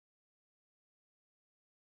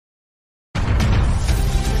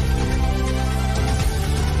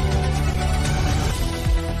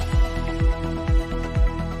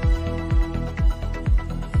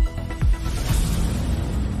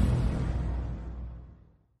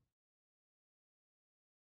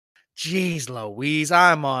Jeez Louise,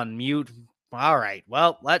 I'm on mute. All right,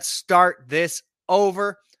 well, let's start this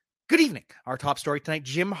over. Good evening. Our top story tonight,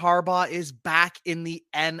 Jim Harbaugh is back in the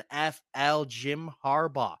NFL. Jim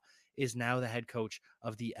Harbaugh is now the head coach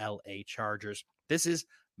of the LA Chargers. This is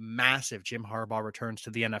massive. Jim Harbaugh returns to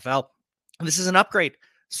the NFL. And this is an upgrade.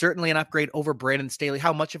 Certainly an upgrade over Brandon Staley.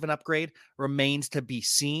 How much of an upgrade remains to be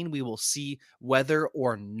seen. We will see whether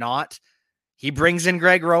or not he brings in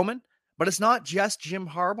Greg Roman. But it's not just Jim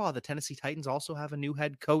Harbaugh. The Tennessee Titans also have a new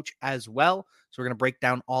head coach as well. So we're going to break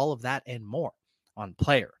down all of that and more on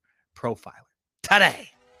Player Profiler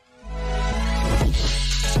today.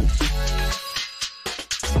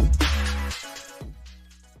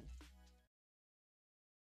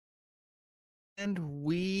 And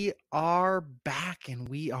we are back, and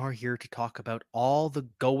we are here to talk about all the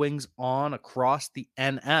goings on across the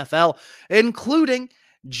NFL, including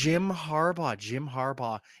Jim Harbaugh. Jim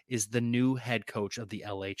Harbaugh is the new head coach of the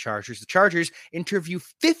LA Chargers. The Chargers interview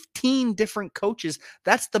 15 different coaches.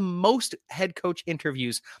 That's the most head coach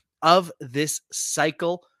interviews of this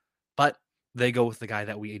cycle, but they go with the guy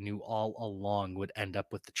that we knew all along would end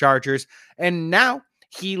up with the Chargers. And now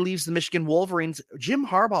he leaves the Michigan Wolverines. Jim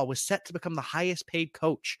Harbaugh was set to become the highest paid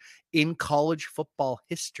coach in college football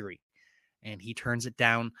history. And he turns it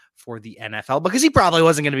down for the NFL because he probably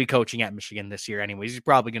wasn't going to be coaching at Michigan this year anyways. He's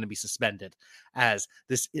probably going to be suspended as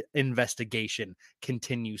this investigation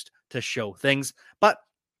continues to show things. But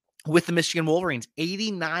with the Michigan Wolverines,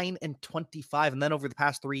 89-25. And then over the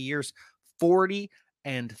past 3 years, 40-3,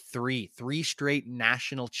 three straight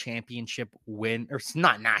national championship win, or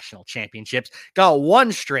not national championships, got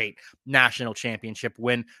one straight national championship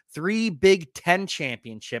win, 3 Big Ten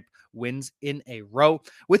championship wins in a row.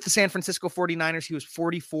 With the San Francisco 49ers, he was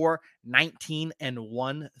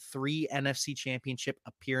 44-19-1, 3 NFC championship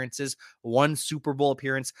appearances, 1 Super Bowl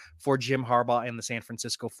appearance for Jim Harbaugh and the San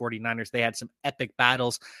Francisco 49ers. They had some epic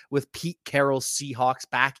battles with Pete Carroll's Seahawks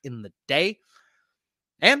back in the day.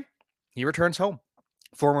 And he returns home.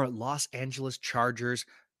 Former Los Angeles Chargers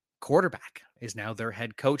quarterback is now their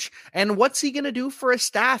head coach. And what's he going to do for a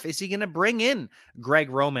staff? Is he going to bring in Greg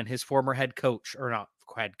Roman, his former head coach, or not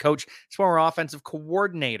head coach, his former offensive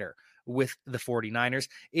coordinator with the 49ers?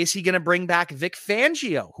 Is he going to bring back Vic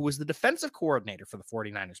Fangio, who was the defensive coordinator for the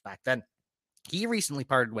 49ers back then? He recently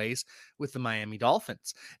parted ways with the Miami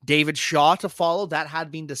Dolphins. David Shaw to follow. That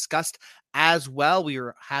had been discussed as well. We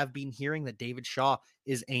have been hearing that David Shaw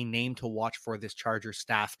is a name to watch for this Chargers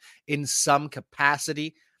staff in some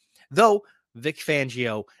capacity, though Vic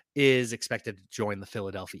Fangio is expected to join the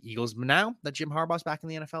Philadelphia Eagles. Now that Jim Harbaugh's back in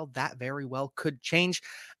the NFL, that very well could change.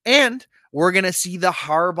 And we're going to see the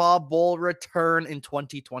Harbaugh Bowl return in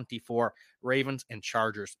 2024. Ravens and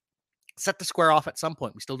Chargers set to square off at some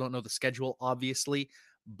point. We still don't know the schedule, obviously,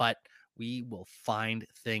 but we will find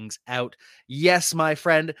things out. Yes, my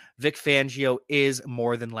friend, Vic Fangio is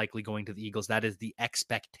more than likely going to the Eagles. That is the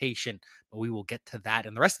expectation, but we will get to that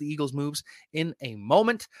and the rest of the Eagles' moves in a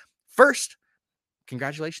moment. First,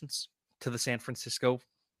 congratulations to the San Francisco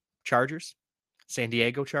Chargers, San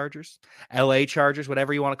Diego Chargers, LA Chargers,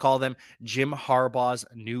 whatever you want to call them. Jim Harbaugh's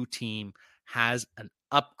new team has an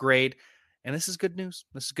upgrade. And this is good news.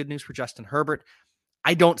 This is good news for Justin Herbert.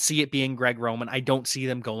 I don't see it being Greg Roman. I don't see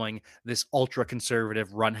them going this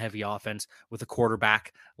ultra-conservative, run-heavy offense with a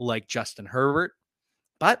quarterback like Justin Herbert.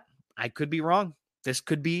 But I could be wrong. This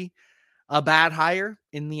could be a bad hire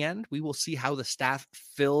in the end. We will see how the staff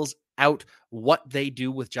fills out what they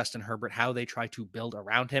do with Justin Herbert, how they try to build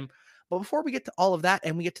around him. But before we get to all of that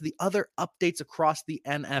and we get to the other updates across the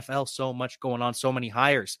NFL, so much going on, so many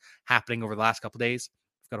hires happening over the last couple of days,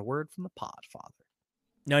 got a word from the Podfather.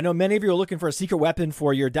 Now, I know many of you are looking for a secret weapon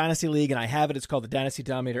for your Dynasty League, and I have it. It's called the Dynasty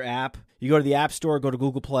Dominator app. You go to the App Store, go to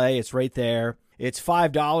Google Play. It's right there. It's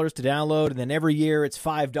 $5 to download, and then every year it's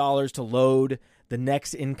 $5 to load the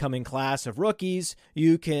next incoming class of rookies.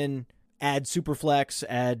 You can add Superflex,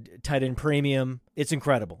 add tight end premium. It's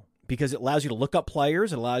incredible because it allows you to look up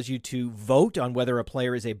players. It allows you to vote on whether a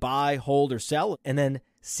player is a buy, hold, or sell, and then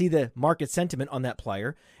see the market sentiment on that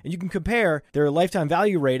player. And you can compare their lifetime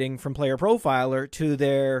value rating from Player Profiler to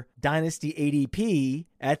their Dynasty ADP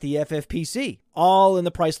at the FFPC, all in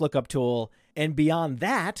the price lookup tool. And beyond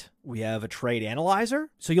that, we have a trade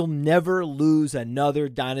analyzer, so you'll never lose another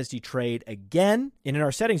Dynasty trade again. And in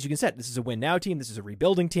our settings, you can set, this is a win now team, this is a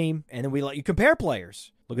rebuilding team, and then we let you compare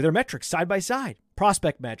players. Look at their metrics side by side,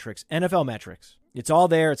 prospect metrics, NFL metrics. It's all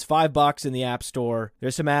there. It's $5 in the App Store.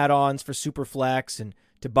 There's some add-ons for Superflex and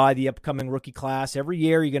to buy the upcoming rookie class. Every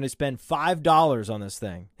year, you're going to spend $5 on this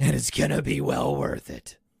thing, and it's going to be well worth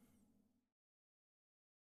it.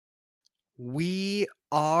 We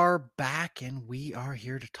are back and we are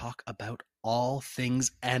here to talk about all things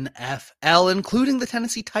NFL, including the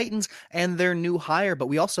Tennessee Titans and their new hire. But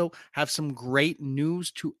we also have some great news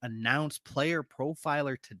to announce. Player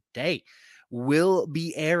Profiler today will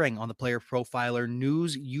be airing on the Player Profiler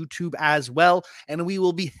News YouTube as well. And we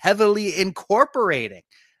will be heavily incorporating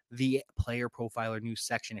the Player Profiler News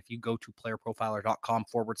section. If you go to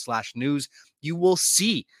playerprofiler.com/news, you will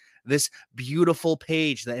see this beautiful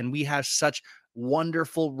page and we have such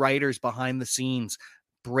wonderful writers behind the scenes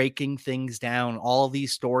breaking things down, all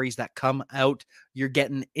these stories that come out. You're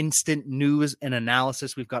getting instant news and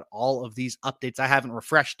analysis. We've got all of these updates. I haven't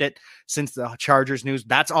refreshed it since the Chargers news.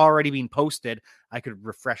 That's already been posted. I could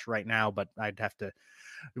refresh right now, but I'd have to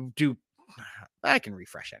I can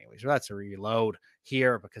refresh anyways. That's a reload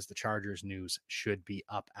here because the Chargers news should be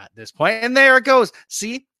up at this point. And there it goes.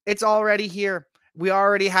 See, it's already here. We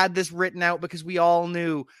already had this written out because we all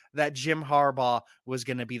knew that Jim Harbaugh was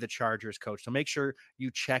going to be the Chargers coach. So make sure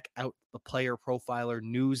you check out the Player Profiler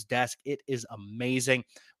news desk. It is amazing.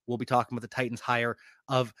 We'll be talking about the Titans hire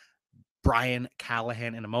of Brian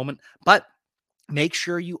Callahan in a moment, but make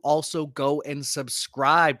sure you also go and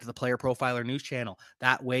subscribe to the Player Profiler news channel.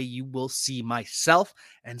 That way you will see myself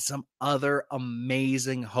and some other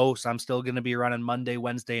amazing hosts. I'm still going to be running Monday,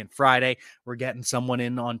 Wednesday, and Friday. We're getting someone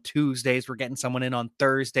in on Tuesdays. We're getting someone in on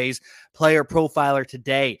Thursdays. Player Profiler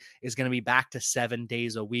today is going to be back to 7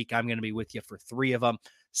 days a week. I'm going to be with you for 3 of them.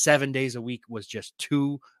 7 days a week was just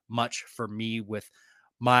too much for me with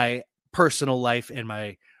my personal life and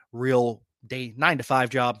my real day 9 to 5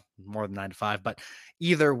 job, more than 9 to 5, but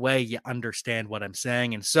either way, you understand what I'm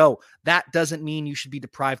saying. And so that doesn't mean you should be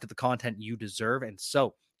deprived of the content you deserve. And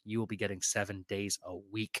so you will be getting 7 days a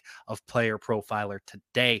week of Player Profiler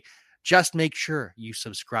today. Just make sure you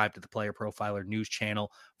subscribe to the Player Profiler news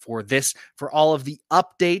channel for this, for all of the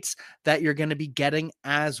updates that you're going to be getting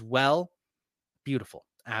as well. Beautiful.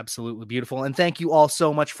 Absolutely beautiful. And thank you all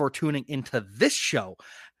so much for tuning into this show.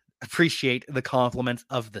 Appreciate the compliments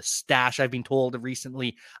of the stash. I've been told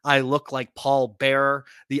recently I look like Paul Bearer,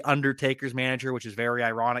 the Undertaker's manager, which is very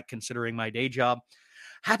ironic considering my day job.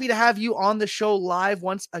 Happy to have you on the show live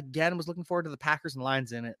once again. Was looking forward to the Packers and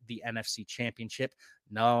Lions in the NFC Championship.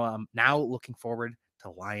 No, I'm now looking forward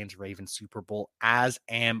to Lions-Ravens Super Bowl, as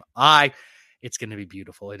am I. It's going to be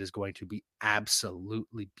beautiful. It is going to be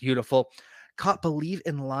absolutely beautiful. Caught Believe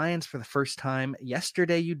in Lions for the first time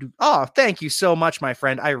yesterday. You do. Oh, thank you so much, my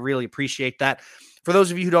friend. I really appreciate that. For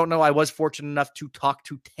those of you who don't know, I was fortunate enough to talk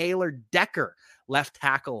to Taylor Decker, left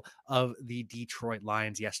tackle of the Detroit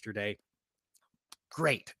Lions yesterday.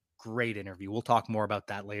 Great interview. We'll talk more about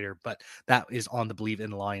that later, but that is on the Believe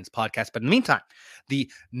in Lions podcast. But in the meantime,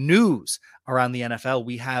 the news around the NFL,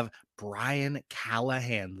 we have Brian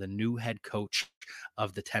Callahan, the new head coach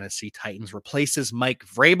of the Tennessee Titans, replaces Mike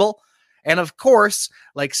Vrabel. And of course,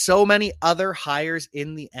 like so many other hires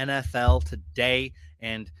in the NFL today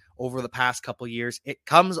and over the past couple of years, it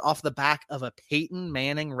comes off the back of a Peyton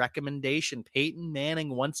Manning recommendation. Peyton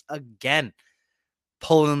Manning once again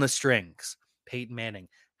pulling the strings. Peyton Manning,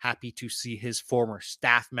 happy to see his former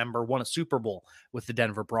staff member won a Super Bowl with the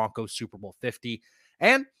Denver Broncos, Super Bowl 50.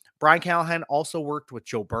 And Brian Callahan also worked with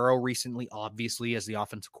Joe Burrow recently, obviously, as the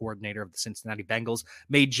offensive coordinator of the Cincinnati Bengals,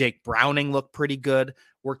 made Jake Browning look pretty good,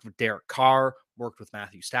 worked with Derek Carr, worked with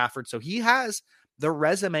Matthew Stafford. So he has the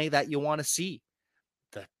resume that you want to see,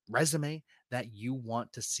 the resume that you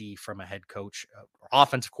want to see from a head coach,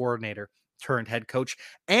 offensive coordinator turned head coach.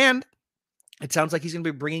 And it sounds like he's going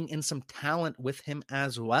to be bringing in some talent with him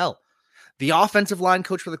as well. The offensive line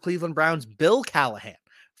coach for the Cleveland Browns, Bill Callahan,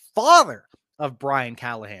 father of Brian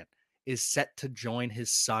Callahan, is set to join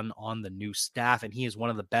his son on the new staff, and he is one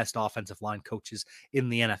of the best offensive line coaches in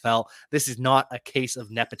the NFL. This is not a case of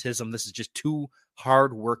nepotism. This is just two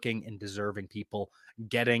hardworking and deserving people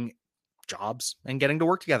getting jobs and getting to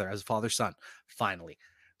work together as a father-son, finally.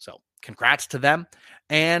 So congrats to them.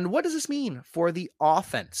 And what does this mean for the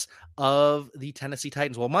offense of the Tennessee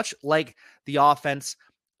Titans? Well, much like the offense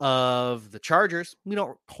of the Chargers, we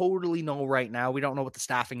don't totally know right now. We don't know what the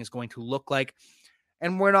staffing is going to look like.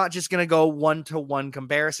 And we're not just going to go one-to-one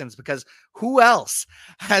comparisons because who else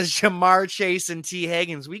has Jamar Chase and T.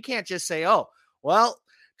 Higgins? We can't just say, oh, well,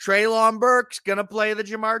 Treylon Burks going to play the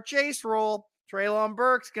Jamar Chase role. Treylon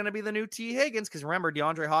Burks going to be the new T. Higgins. Because remember,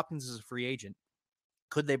 DeAndre Hopkins is a free agent.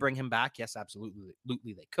 Could they bring him back? Yes, absolutely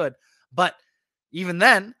they could. But even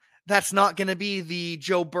then, that's not going to be the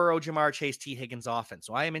Joe Burrow, Jamar Chase, T. Higgins offense.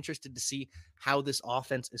 So I am interested to see how this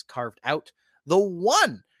offense is carved out. The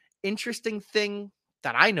one interesting thing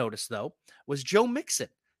that I noticed, though, was Joe Mixon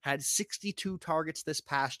had 62 targets this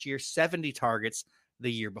past year, 70 targets,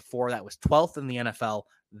 the year before. That was 12th in the NFL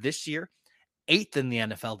this year, 8th in the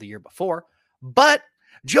NFL the year before. But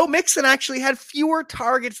Joe Mixon actually had fewer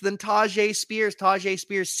targets than Tajay Spears. Tajay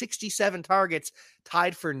Spears, 67 targets,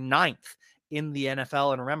 tied for 9th in the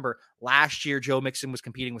NFL. And remember, last year, Joe Mixon was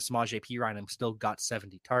competing with Samaje Perine and still got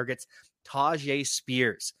 70 targets. Tajay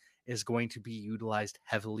Spears is going to be utilized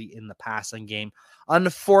heavily in the passing game.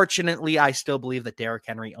 Unfortunately, I still believe that Derrick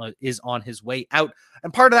Henry is on his way out.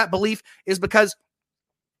 And part of that belief is because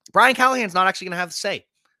Brian Callahan's not actually going to have the say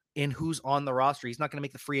in who's on the roster. He's not going to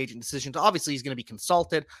make the free agent decisions. Obviously, he's going to be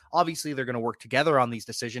consulted. Obviously, they're going to work together on these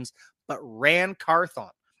decisions. But Ran Carthon,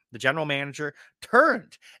 the general manager,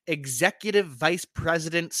 turned executive vice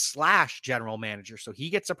president / general manager. So he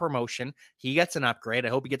gets a promotion. He gets an upgrade. I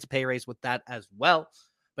hope he gets a pay raise with that as well.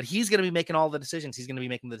 But he's going to be making all the decisions. He's going to be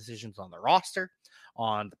making the decisions on the roster,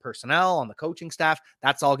 on the personnel, on the coaching staff.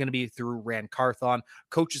 That's all going to be through Ran Carthon.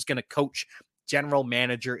 Coach is going to coach. General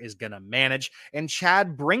manager is going to manage. And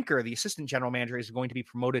Chad Brinker, the assistant general manager, is going to be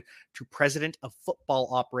promoted to president of football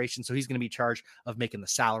operations. So he's going to be in charge of making the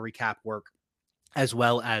salary cap work as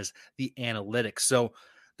well as the analytics. So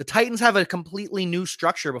the Titans have a completely new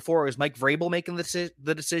structure. Before it was Mike Vrabel making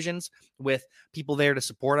the decisions with people there to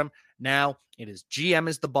support him. Now it is GM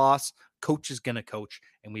is the boss, coach is going to coach,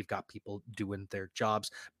 and we've got people doing their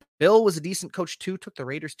jobs. Bill was a decent coach too, took the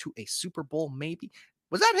Raiders to a Super Bowl maybe.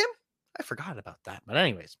 Was that him? I forgot about that. But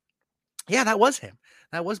anyways, yeah, that was him.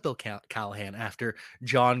 That was Bill Callahan after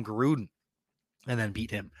John Gruden and then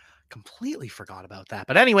beat him. Completely forgot about that.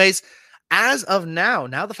 But anyways, as of now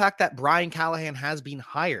the fact that Brian Callahan has been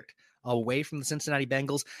hired away from the Cincinnati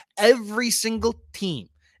Bengals, every single team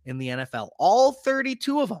in the NFL, all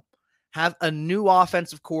 32 of them, have a new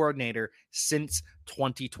offensive coordinator since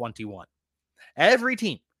 2021. Every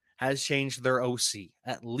team has changed their OC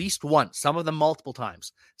at least once, some of them multiple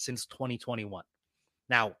times since 2021.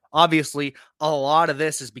 Now, obviously, a lot of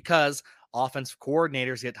this is because offensive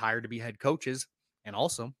coordinators get hired to be head coaches, and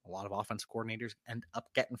also a lot of offensive coordinators end up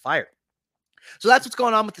getting fired. So that's what's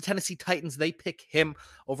going on with the Tennessee Titans. They pick him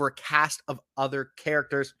over a cast of other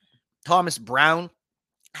characters. Thomas Brown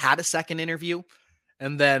had a second interview,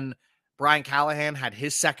 and then Brian Callahan had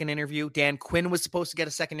his second interview. Dan Quinn was supposed to get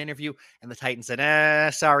a second interview, and the Titans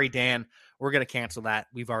said, sorry, Dan, we're going to cancel that.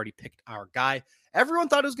 We've already picked our guy. Everyone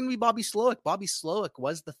thought it was going to be Bobby Slowick. Bobby Slowick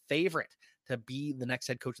was the favorite to be the next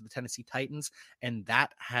head coach of the Tennessee Titans, and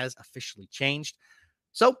that has officially changed.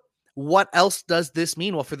 So what else does this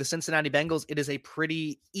mean? Well, for the Cincinnati Bengals, it is a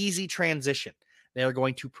pretty easy transition. They are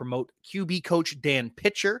going to promote QB coach Dan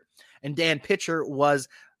Pitcher, and Dan Pitcher was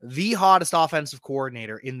the hottest offensive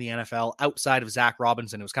coordinator in the NFL outside of Zach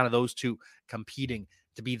Robinson. It was kind of those two competing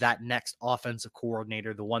to be that next offensive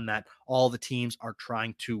coordinator, the one that all the teams are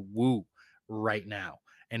trying to woo right now.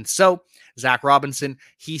 And so Zach Robinson,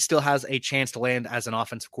 he still has a chance to land as an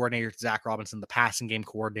offensive coordinator. Zach Robinson, the passing game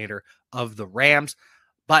coordinator of the Rams,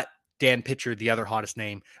 but Dan Pitcher, the other hottest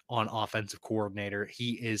name on offensive coordinator.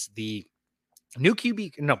 He is the new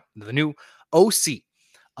the new OC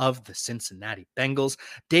of the Cincinnati Bengals.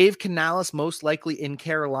 Dave Canales, most likely in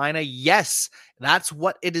Carolina. Yes, that's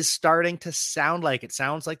what it is starting to sound like. It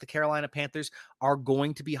sounds like the Carolina Panthers are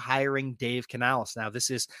going to be hiring Dave Canales. Now, this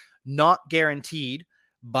is not guaranteed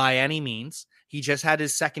by any means. He just had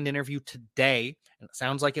his second interview today, and it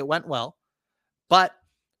sounds like it went well. But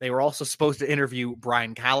they were also supposed to interview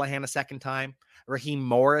Brian Callahan a second time. Raheem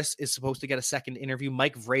Morris is supposed to get a second interview.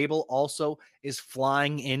 Mike Vrabel also is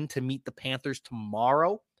flying in to meet the Panthers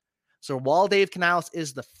tomorrow. So while Dave Canales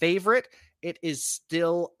is the favorite, it is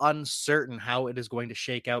still uncertain how it is going to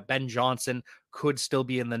shake out. Ben Johnson could still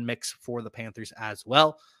be in the mix for the Panthers as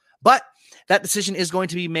well. But that decision is going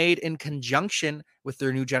to be made in conjunction with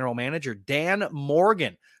their new general manager, Dan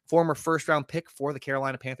Morgan, former first-round pick for the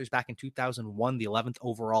Carolina Panthers back in 2001, the 11th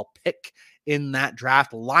overall pick in that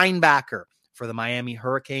draft, linebacker for the Miami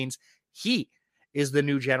Hurricanes. He is the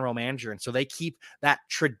new general manager, and so they keep that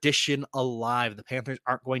tradition alive. The Panthers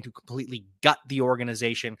aren't going to completely gut the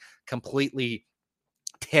organization, completely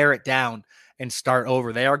tear it down and start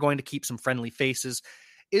over. They are going to keep some friendly faces.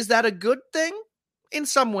 Is that a good thing? In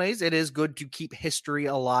some ways, it is good to keep history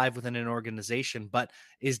alive within an organization, but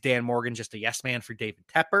is Dan Morgan just a yes man for David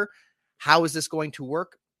Tepper? How is this going to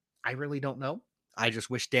work? I really don't know. I just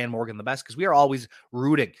wish Dan Morgan the best because we are always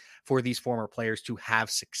rooting for these former players to have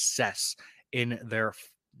success in their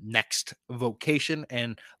next vocation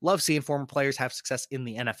and love seeing former players have success in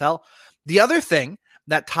the NFL. The other thing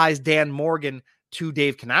that ties Dan Morgan to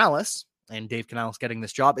Dave Canales and Dave Canales getting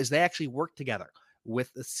this job is they actually work together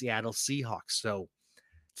with the Seattle Seahawks. So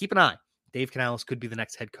keep an eye. Dave Canales could be the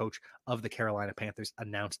next head coach of the Carolina Panthers,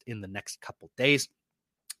 announced in the next couple days.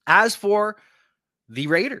 As for the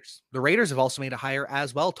Raiders have also made a hire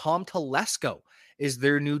as well. Tom Telesco is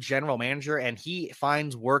their new general manager, and he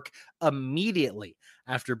finds work immediately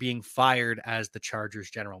after being fired as the Chargers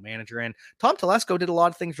general manager. And Tom Telesco did a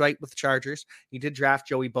lot of things right with the Chargers. He did draft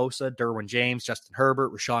Joey Bosa, Derwin James, Justin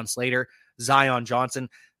Herbert, Rashawn Slater, Zion Johnson.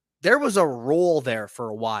 There was a role there for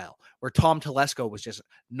a while where Tom Telesco was just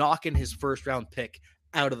knocking his first round pick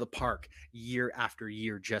out of the park year after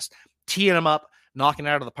year, just teeing him up, knocking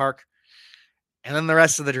out of the park. And then the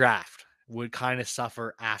rest of the draft would kind of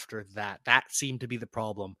suffer after that. That seemed to be the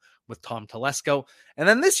problem with Tom Telesco. And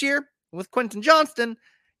then this year with Quentin Johnston,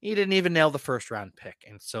 he didn't even nail the first round pick.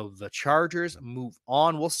 And so the Chargers move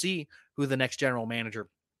on. We'll see who the next general manager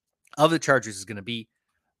of the Chargers is going to be.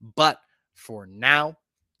 But for now,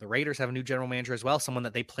 the Raiders have a new general manager as well, someone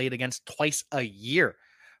that they played against twice a year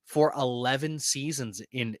for 11 seasons.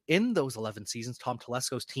 In those 11 seasons, Tom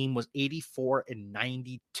Telesco's team was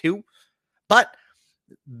 84-92. But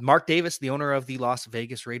Mark Davis, the owner of the Las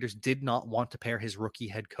Vegas Raiders, did not want to pair his rookie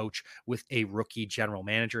head coach with a rookie general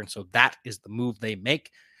manager. And so that is the move they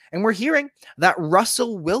make. And we're hearing that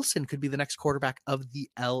Russell Wilson could be the next quarterback of the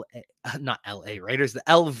Raiders, the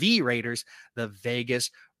LV Raiders, the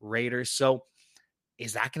Vegas Raiders. So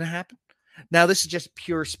is that going to happen? Now, this is just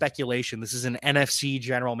pure speculation. This is an NFC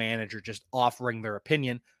general manager just offering their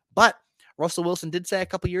opinion. But Russell Wilson did say a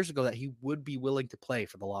couple years ago that he would be willing to play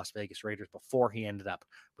for the Las Vegas Raiders before he ended up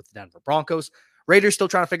with the Denver Broncos. Raiders still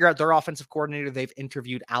trying to figure out their offensive coordinator. They've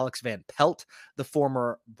interviewed Alex Van Pelt, the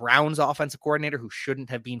former Browns offensive coordinator who shouldn't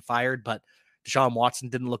have been fired, but Deshaun Watson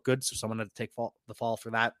didn't look good, so someone had to take the fall for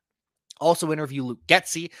that. Also interview Luke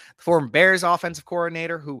Getsy, the former Bears offensive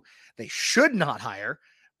coordinator who they should not hire.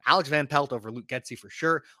 Alex Van Pelt over Luke Getsy for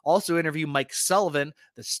sure. Also interview Mike Sullivan,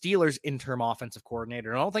 the Steelers interim offensive coordinator.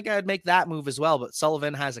 And I don't think I'd make that move as well, but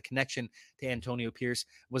Sullivan has a connection to Antonio Pierce,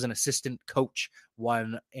 was an assistant coach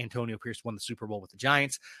when Antonio Pierce won the Super Bowl with the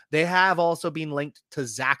Giants. They have also been linked to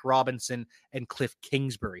Zach Robinson and Cliff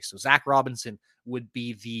Kingsbury. So Zach Robinson would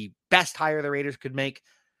be the best hire the Raiders could make.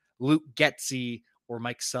 Luke Getsy or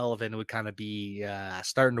Mike Sullivan would kind of be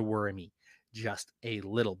starting to worry me just a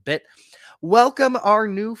little bit. Welcome our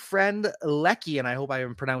new friend Lecky, and I hope I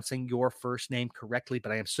am pronouncing your first name correctly,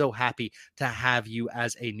 but I am so happy to have you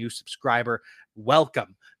as a new subscriber.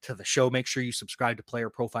 Welcome to the show. Make sure you subscribe to Player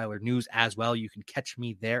Profiler News as well. You can catch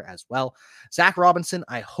me there as well. Zach Robinson,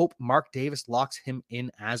 I hope Mark Davis locks him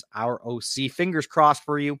in as our OC. Fingers crossed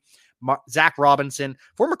for you. Zach Robinson,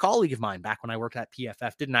 former colleague of mine back when I worked at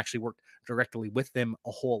PFF, didn't actually work directly with them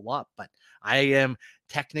a whole lot, but I am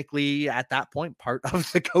technically at that point part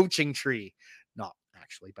of the coaching tree. Not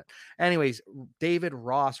actually, but anyways, David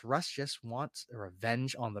Ross. Russ just wants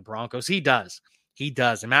revenge on the Broncos. He does.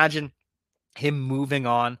 Imagine him moving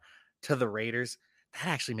on to the Raiders. That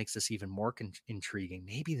actually makes this even more intriguing.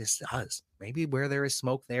 Maybe this does. Maybe where there is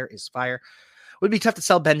smoke, there is fire. Would be tough to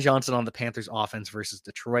sell Ben Johnson on the Panthers offense versus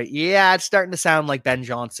Detroit. Yeah, it's starting to sound like Ben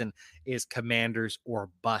Johnson is Commanders or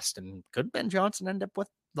bust. And could Ben Johnson end up with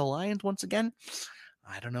the Lions once again?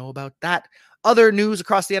 I don't know about that. Other news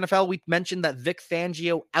across the NFL, we mentioned that Vic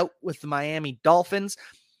Fangio out with the Miami Dolphins.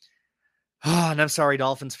 And I'm sorry,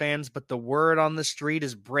 Dolphins fans, but the word on the street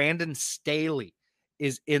is Brandon Staley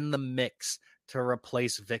is in the mix to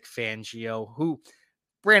replace Vic Fangio, who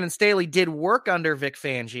Brandon Staley did work under Vic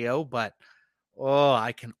Fangio, but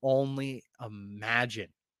I can only imagine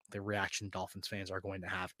the reaction Dolphins fans are going to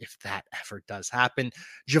have if that ever does happen.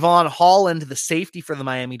 Javon Holland, the safety for the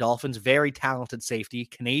Miami Dolphins, very talented safety,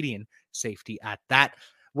 Canadian safety at that,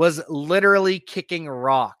 was literally kicking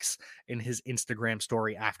rocks in his Instagram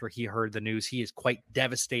story after he heard the news. He is quite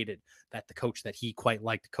devastated that the coach that he quite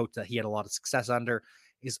liked, the coach that he had a lot of success under,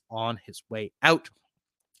 is on his way out.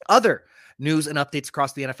 Other news and updates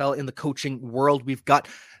across the NFL in the coaching world, we've got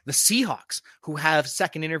the Seahawks, who have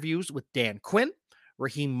second interviews with Dan Quinn.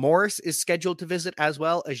 Raheem Morris is scheduled to visit as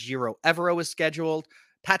well. Ejiro Evero is scheduled.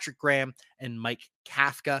 Patrick Graham and Mike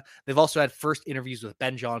Kafka. They've also had first interviews with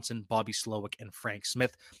Ben Johnson, Bobby Slowick, and Frank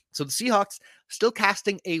Smith. So the Seahawks still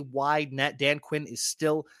casting a wide net. Dan Quinn is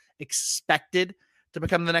still expected to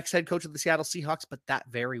become the next head coach of the Seattle Seahawks, but that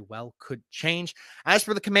very well could change. As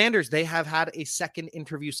for the Commanders, they have had a second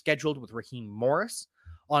interview scheduled with Raheem Morris.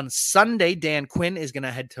 On Sunday, Dan Quinn is going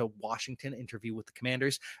to head to Washington, interview with the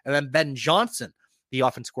Commanders. And then Ben Johnson, the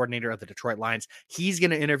offense coordinator of the Detroit Lions, he's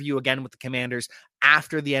going to interview again with the Commanders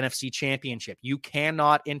after the NFC Championship. You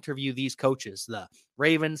cannot interview these coaches, the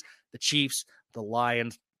Ravens, the Chiefs, the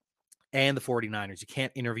Lions, and the 49ers. You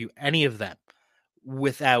can't interview any of them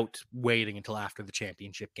without waiting until after the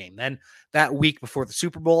championship game. Then that week before the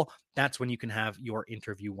Super Bowl, that's when you can have your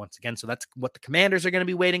interview once again. So that's what the Commanders are going to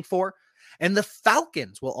be waiting for. And the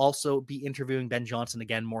Falcons will also be interviewing Ben Johnson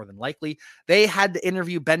again, more than likely. They had to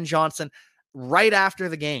interview Ben Johnson right after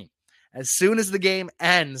the game. As soon as the game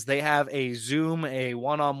ends, they have a Zoom, a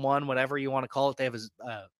one-on-one, whatever you want to call it. They have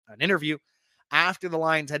an interview after the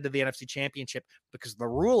Lions head to the NFC Championship, because the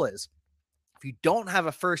rule is if you don't have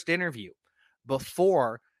a first interview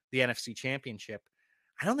before the NFC Championship,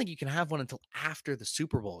 I don't think you can have one until after the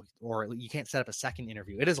Super Bowl, or you can't set up a second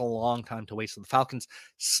interview. It is a long time to wait. So the Falcons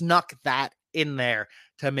snuck that in there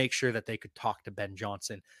to make sure that they could talk to Ben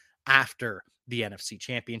Johnson after the NFC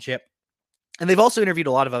Championship. And they've also interviewed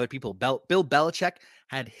a lot of other people. Bill Belichick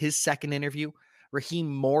had his second interview. Raheem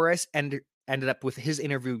Morris ended up with his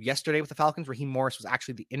interview yesterday with the Falcons. Raheem Morris was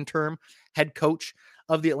actually the interim head coach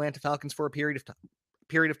of the Atlanta Falcons for a period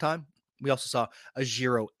of time. We also saw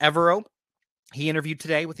Ejiro Evero. He interviewed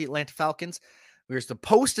today with the Atlanta Falcons. We were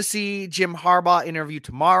supposed to see Jim Harbaugh interview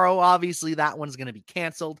tomorrow. Obviously, that one's going to be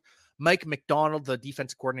canceled. Mike McDonald, the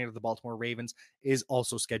defensive coordinator of the Baltimore Ravens, is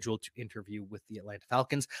also scheduled to interview with the Atlanta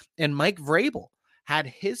Falcons. And Mike Vrabel had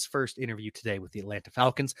his first interview today with the Atlanta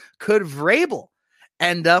Falcons. Could Vrabel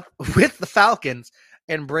end up with the Falcons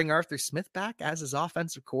and bring Arthur Smith back as his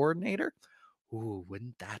offensive coordinator? Ooh,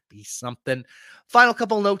 wouldn't that be something? Final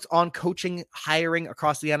couple notes on coaching hiring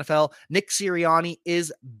across the NFL. Nick Sirianni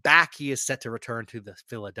is back. He is set to return to the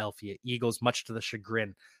Philadelphia Eagles, much to the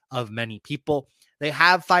chagrin of many people. They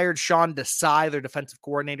have fired Sean Desai, their defensive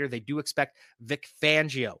coordinator. They do expect Vic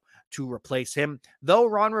Fangio to replace him, though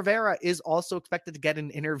Ron Rivera is also expected to get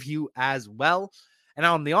an interview as well. And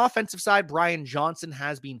on the offensive side, Brian Johnson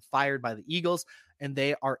has been fired by the Eagles, and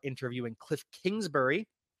they are interviewing Cliff Kingsbury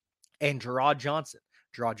and Gerard Johnson.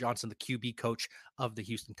 Gerard Johnson, the QB coach of the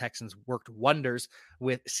Houston Texans, worked wonders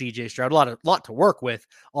with CJ Stroud. A lot to work with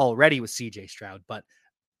already with CJ Stroud, but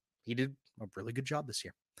he did a really good job this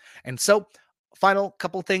year. And so, final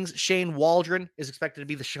couple things. Shane Waldron is expected to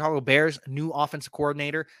be the Chicago Bears' new offensive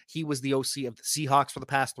coordinator. He was the OC of the Seahawks for the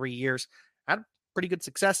past 3 years. Had pretty good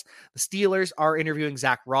success. The Steelers are interviewing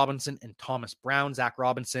Zach Robinson and Thomas Brown. Zach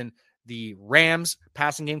Robinson, the Rams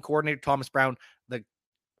passing game coordinator. Thomas Brown, the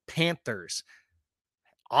Panthers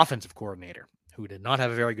offensive coordinator, who did not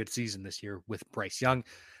have a very good season this year with Bryce Young.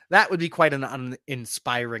 That would be quite an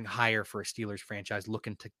uninspiring hire for a Steelers franchise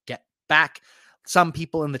looking to get back. Some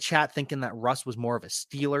people in the chat thinking that Russ was more of a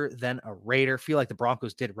Steeler than a Raider. Feel like the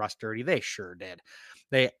Broncos did Russ dirty. They sure did.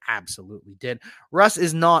 They absolutely did. Russ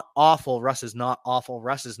is not awful. Russ is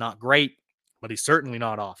not great, but he's certainly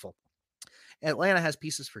not awful. Atlanta has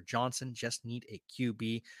pieces for Johnson, just need a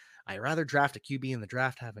QB. I'd rather draft a QB in the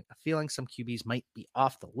draft, having a feeling some QBs might be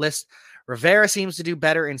off the list. Rivera seems to do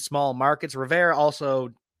better in small markets. Rivera also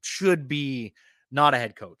should be not a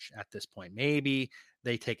head coach at this point. Maybe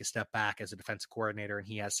they take a step back as a defensive coordinator and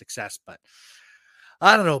he has success, but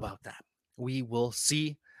I don't know about that. We will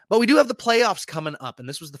see. But we do have the playoffs coming up, and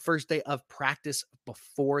this was the first day of practice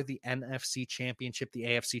before the NFC Championship, the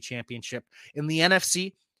AFC Championship. In the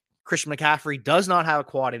NFC, Christian McCaffrey does not have a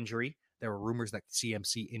quad injury. There were rumors that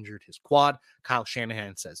CMC injured his quad. Kyle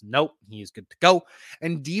Shanahan says nope, he is good to go.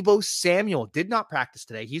 And Deebo Samuel did not practice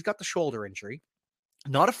today. He's got the shoulder injury,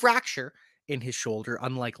 not a fracture in his shoulder,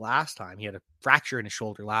 unlike last time. He had a fracture in his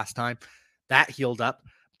shoulder last time. That healed up,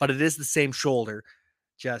 but it is the same shoulder,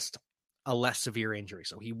 just a less severe injury.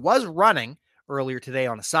 So he was running earlier today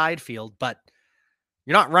on a side field, but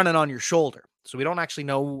you're not running on your shoulder. So we don't actually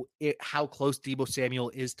know how close Deebo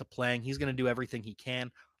Samuel is to playing. He's going to do everything he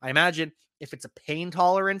can. I imagine if it's a pain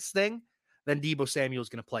tolerance thing, then Deebo Samuel is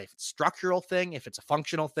going to play. If it's a structural thing, if it's a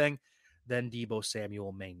functional thing, then Deebo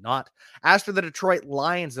Samuel may not. As for the Detroit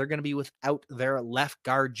Lions, they're going to be without their left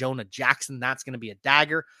guard, Jonah Jackson. That's going to be a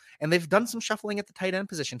dagger. And they've done some shuffling at the tight end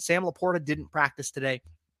position. Sam Laporta didn't practice today.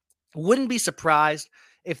 Wouldn't be surprised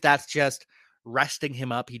if that's just resting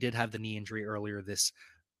him up. He did have the knee injury earlier this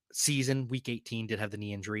season. Week 18 did have the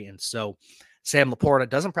knee injury. And so Sam Laporta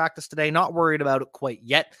doesn't practice today. Not worried about it quite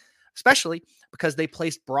yet, especially because they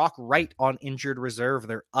placed Brock Wright on injured reserve,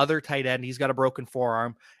 their other tight end. He's got a broken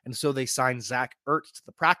forearm. And so they signed Zach Ertz to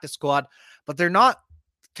the practice squad, but they're not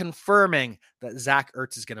confirming that Zach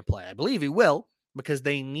Ertz is going to play. I believe he will, because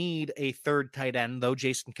they need a third tight end, though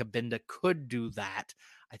Jason Kabinda could do that.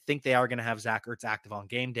 I think they are going to have Zach Ertz active on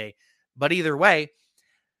game day. But either way,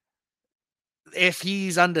 if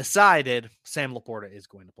he's undecided, Sam Laporta is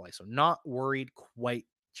going to play. So not worried quite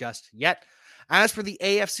just yet. As for the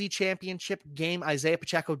AFC Championship game, Isaiah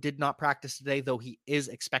Pacheco did not practice today, though he is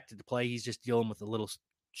expected to play. He's just dealing with a little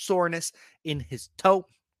soreness in his toe.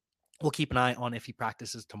 We'll keep an eye on if he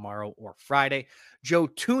practices tomorrow or Friday. Joe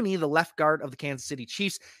Thuney, the left guard of the Kansas City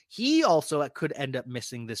Chiefs, he also could end up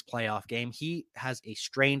missing this playoff game. He has a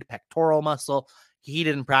strained pectoral muscle. He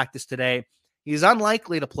didn't practice today. He's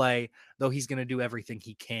unlikely to play, though he's going to do everything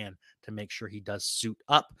he can to make sure he does suit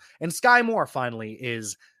up. And Sky Moore finally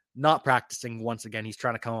is not practicing once again. He's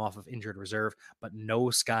trying to come off of injured reserve, but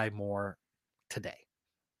no Sky Moore today.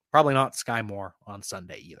 Probably not Sky Moore on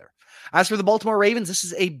Sunday either. As for the Baltimore Ravens, this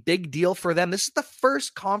is a big deal for them. This is the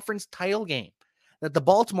first conference title game that the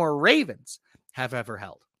Baltimore Ravens have ever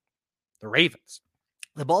held. The Ravens.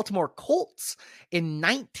 The Baltimore Colts in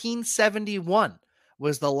 1971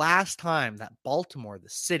 was the last time that Baltimore, the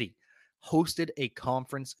city, hosted a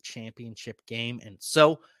conference championship game. And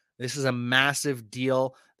so this is a massive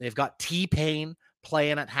deal. They've got T-Pain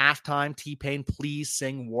playing at halftime. T-Pain, please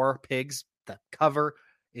sing War Pigs. The cover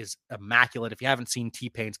is immaculate. If you haven't seen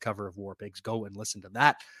T-Pain's cover of War Pigs, go and listen to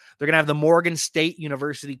that. They're going to have the Morgan State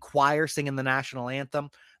University Choir singing the national anthem.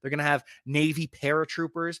 They're going to have Navy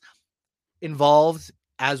paratroopers involved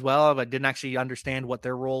as well. I didn't actually understand what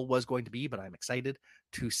their role was going to be, but I'm excited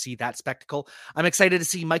to see that spectacle. I'm excited to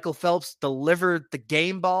see Michael Phelps deliver the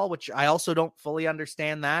game ball, which I also don't fully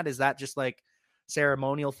understand that. Is that just like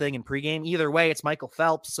ceremonial thing in pregame? Either way, it's Michael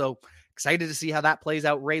Phelps. So excited to see how that plays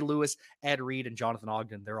out. Ray Lewis, Ed Reed, and Jonathan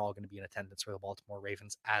Ogden, they're all going to be in attendance for the Baltimore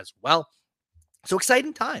Ravens as well. So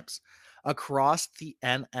exciting times across the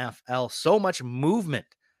NFL. So much movement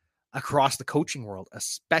across the coaching world,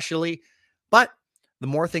 especially. But the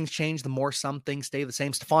more things change, the more some things stay the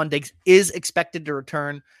same. Stephon Diggs is expected to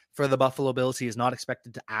return for the Buffalo Bills. He is not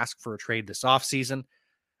expected to ask for a trade this offseason.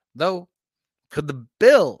 Though, could the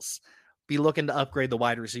Bills be looking to upgrade the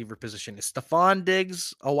wide receiver position? Is Stephon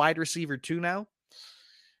Diggs a wide receiver too now?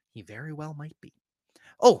 He very well might be.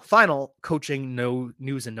 Oh, final coaching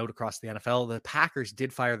news and note across the NFL. The Packers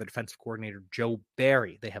did fire the defensive coordinator, Joe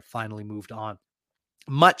Barry. They have finally moved on,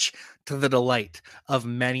 much to the delight of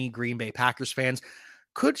many Green Bay Packers fans.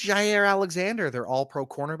 Could Jair Alexander, their all-pro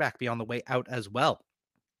cornerback, be on the way out as well?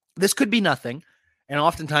 This could be nothing, and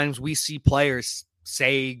oftentimes we see players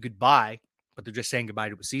say goodbye, but they're just saying goodbye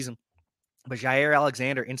to a season. But Jair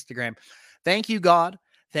Alexander, Instagram, thank you, God.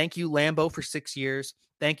 Thank you, Lambeau, for 6 years.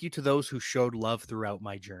 Thank you to those who showed love throughout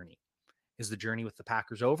my journey. Is the journey with the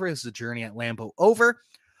Packers over? Is the journey at Lambeau over?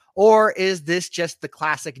 Or is this just the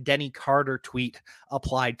classic Denny Carter tweet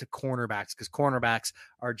applied to cornerbacks? Because cornerbacks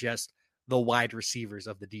are just the wide receivers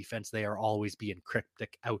of the defense. They are always being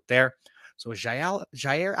cryptic out there. So is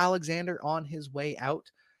Jair Alexander on his way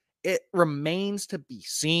out? It remains to be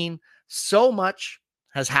seen. So much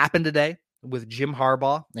has happened today with Jim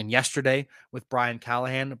Harbaugh and yesterday with Brian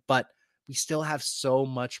Callahan, but we still have so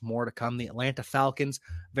much more to come. The Atlanta Falcons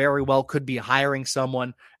very well could be hiring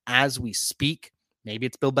someone as we speak. Maybe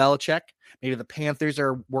it's Bill Belichick. Maybe the Panthers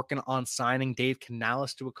are working on signing Dave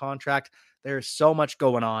Canales to a contract. There's so much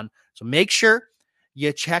going on. So make sure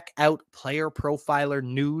you check out Player Profiler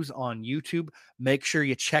News on YouTube. Make sure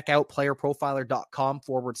you check out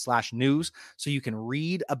playerprofiler.com/news so you can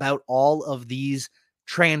read about all of these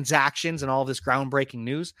transactions and all of this groundbreaking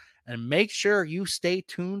news. And make sure you stay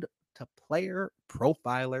tuned to Player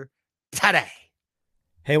Profiler today.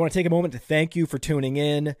 Hey, I want to take a moment to thank you for tuning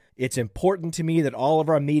in. It's important to me that all of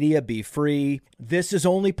our media be free. This is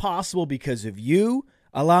only possible because of you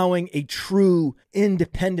allowing a true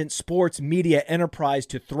independent sports media enterprise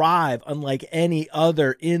to thrive unlike any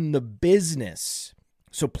other in the business.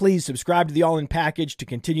 So please subscribe to the All In Package to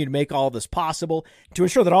continue to make all of this possible, to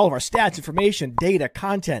ensure that all of our stats, information, data,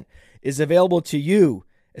 content is available to you,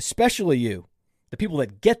 especially you, the people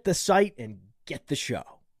that get the site and get the show.